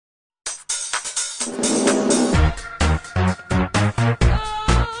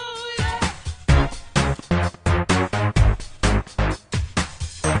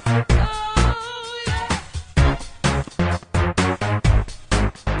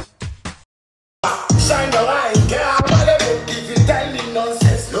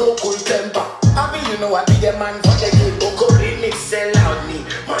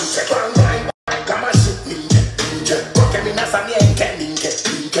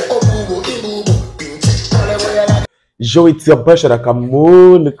Yo, it's your boy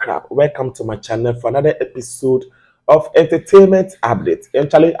Shatta Crap. Welcome to my channel for another episode of entertainment update.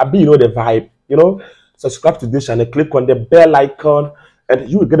 And Charlie, I be you know the vibe. Subscribe to this channel, click on the bell icon, and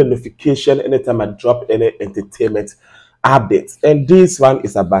you will get a notification anytime I drop any entertainment updates. And this one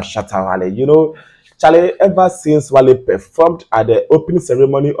is about Shatta Wale. Charlie, ever since Wale performed at the opening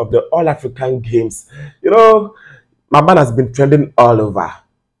ceremony of the All African Games, my man has been trending all over.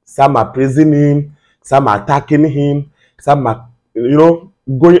 Some are praising him, some are attacking him, some are,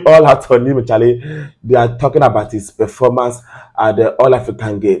 going all out on him. Charlie, they are talking about his performance at the All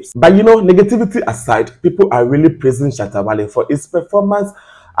African Games. But negativity aside, people are really praising Shatta Wale for his performance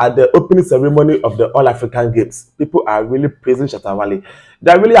at the opening ceremony of the All African Games. People are really praising Shatta Wale.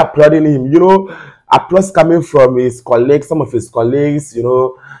 They are really applauding him. Applause coming from his colleagues, some of his colleagues,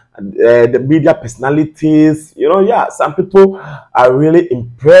 the media personalities. Some people are really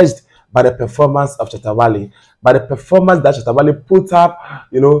impressed by the performance of Shatta Wale, by the performance that Shatta Wale put up,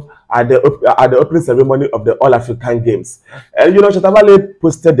 at the opening ceremony of the All African Games. And Shatta Wale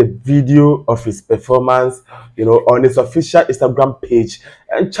posted the video of his performance, on his official Instagram page.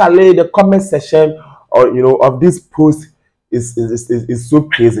 And Charlie, the comment section, of this post is so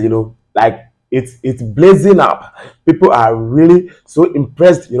crazy. Like it's blazing up. People are really so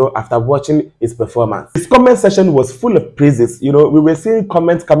impressed, after watching his performance. His comment section was full of praises. We were seeing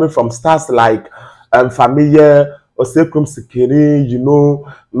comments coming from stars like Fameye, Osekrum Sikiri,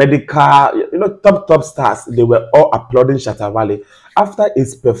 Medical, top stars. They were all applauding Shatta Wale after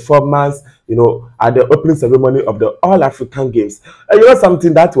his performance, at the opening ceremony of the All African Games. And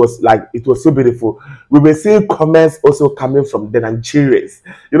something that was like, it was so beautiful. We were seeing comments also coming from the Nigerians.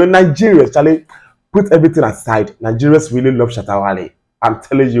 Nigerians, Charlie, put everything aside. Nigerians really love Shatta Wale. I'm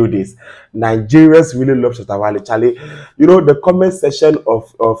telling you this. Nigerians really love Shatta Wale, Charlie. The comment section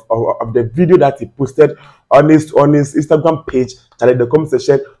of the video that he posted on his Instagram page, Charlie, the comment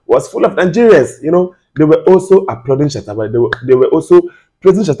section was full of Nigerians. They were also applauding Shatta Wale. They were also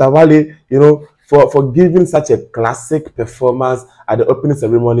praising Shatta Wale, for giving such a classic performance at the opening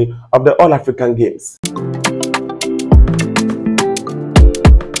ceremony of the All African Games.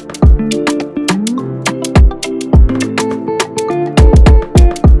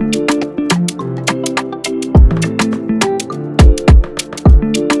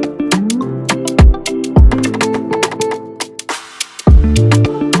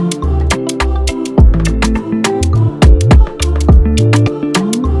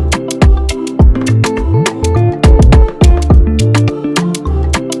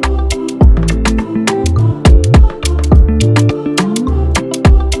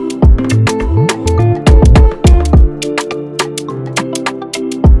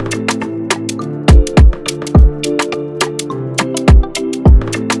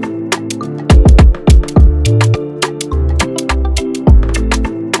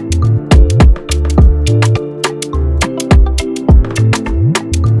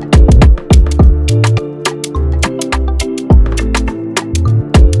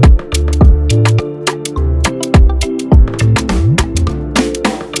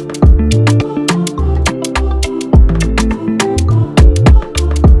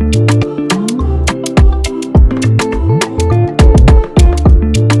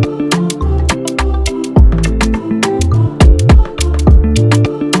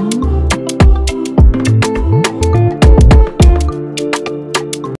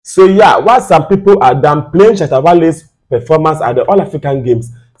 So while some people are downplaying Shatta Wale's performance at the All African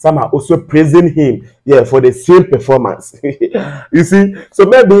Games, some are also praising him, for the same performance. You see, so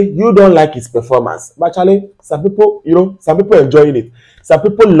maybe you don't like his performance, but Charlie, some people, some people enjoying it, some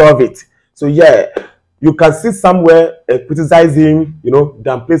people love it. So you can see somewhere criticize him,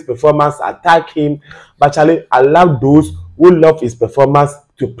 downplay his performance, attack him, but Charlie, allow those who love his performance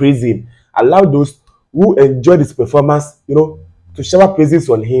to praise him. Allow those who enjoyed his performance, to shower praises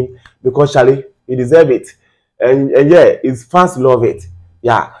on him, because Charlie, he deserves it. And his fans love it.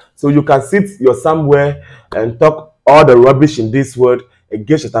 So you can sit somewhere and talk all the rubbish in this world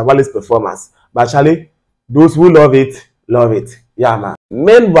against Shatta Wale's performance. But Charlie, those who love it, love it. Man.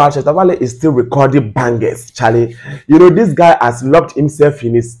 Meanwhile, Shatta Wale is still recording bangers, Charlie. This guy has locked himself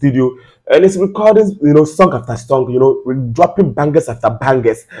in his studio and is recording, song after song, dropping bangers after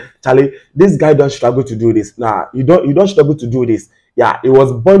bangers. Charlie, this guy don't struggle to do this. Nah, you don't struggle to do this. He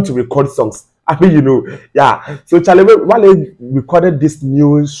was born to record songs. So Charlie Wale recorded this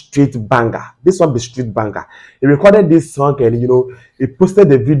new street banger. This one be street banger. He recorded this song and he posted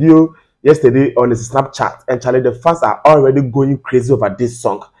the video yesterday on his Snapchat, and Charlie, the fans are already going crazy over this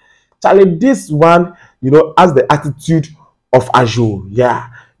song. Charlie, this one, has the attitude of Ajo.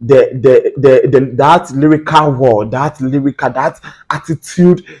 that lyrical word, that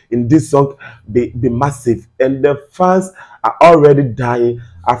attitude in this song be massive, and the fans are already dying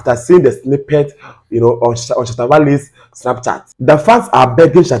after seeing the snippet, on Shatta Wale's Snapchat. The fans are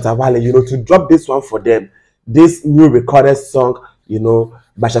begging Shatta Wale, to drop this one for them, this new recorded song,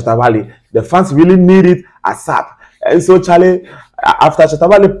 by Shatta Wale. The fans really need it ASAP. And so, Charlie, after Shatta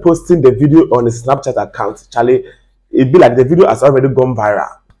Wale posting the video on his Snapchat account, Charlie, it be like the video has already gone viral.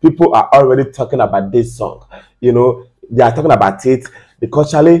 People are already talking about this song. They are talking about it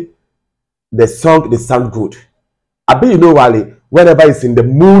because, Charlie, the song, they sound good. I bet Wale, whenever he's in the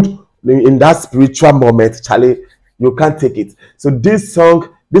mood, in that spiritual moment, Charlie, you can't take it. So this song,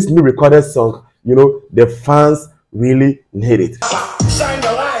 this new recorded song, the fans really need it. Shine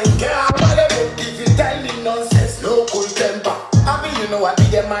the light, girl. If you tell me nonsense, no cool temper. I mean, I be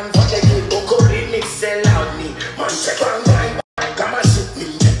the man for the game. Go remix, sell out me. Man, check on my come and shoot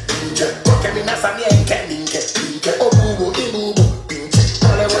me. Poke me, nasa me, and candy. Oh, boo, boo, boo.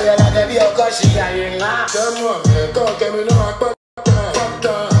 All the way, I like be a gosh, I ain't not. Come on, go get me, no, I pop.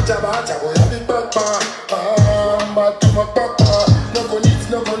 Jabba, I be papa. But to my papa. No go neat,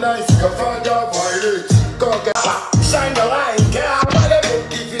 no go nice. Your father, violate. Go get shine the light, girl.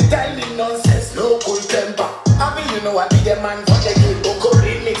 If you tell me nonsense, no cool temper. I mean, I be the man for the game. Go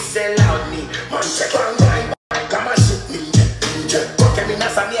remix, sell out me. Man, check on my come and shoot me. Poke me,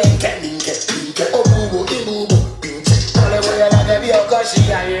 nasa me, and candy. Oh, boo, boo, boo. All the way, I like be a gosh,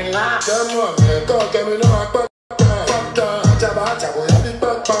 I ain't not. Come on, go get me, no, I pop. Jabba, I be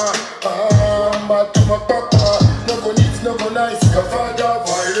papa. But to my papa. No go neat, no go nice. Your father,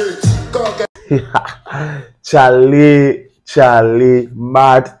 violate. Go get Charlie,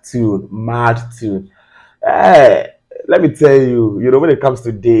 mad tune. Hey, let me tell you, when it comes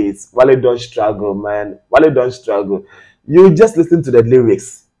to dates, Wale don't struggle, man. Wale don't struggle. You just listen to the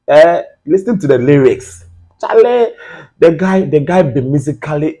lyrics. Listen to the lyrics. Charlie, the guy be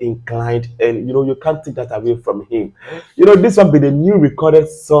musically inclined, and you can't take that away from him. This one be the new recorded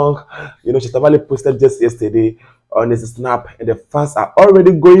song. Shatta Wale posted just yesterday on his snap, and the fans are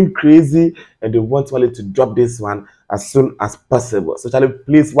already going crazy, and they want Wale to drop this one as soon as possible. So Charlie,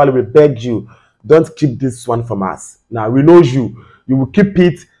 please, Wale, we beg you, don't keep this one from us. Now we know you will keep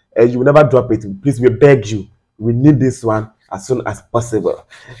it, and you will never drop it. Please, we beg you, we need this one as soon as possible.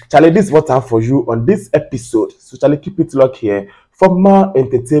 Charlie, this is what I have for you on this episode. So Charlie, keep it locked here for more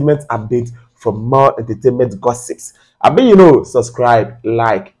entertainment updates, for more entertainment gossips. I mean, subscribe,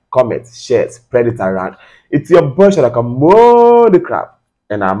 like, comment, share, spread it around. It's your boy Shatta Wale,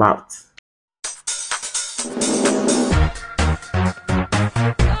 and I'm out.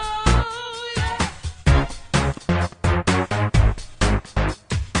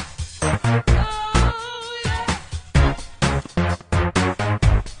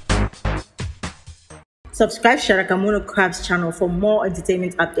 Subscribe Shatta Wale's channel for more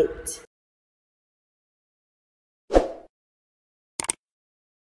entertainment updates.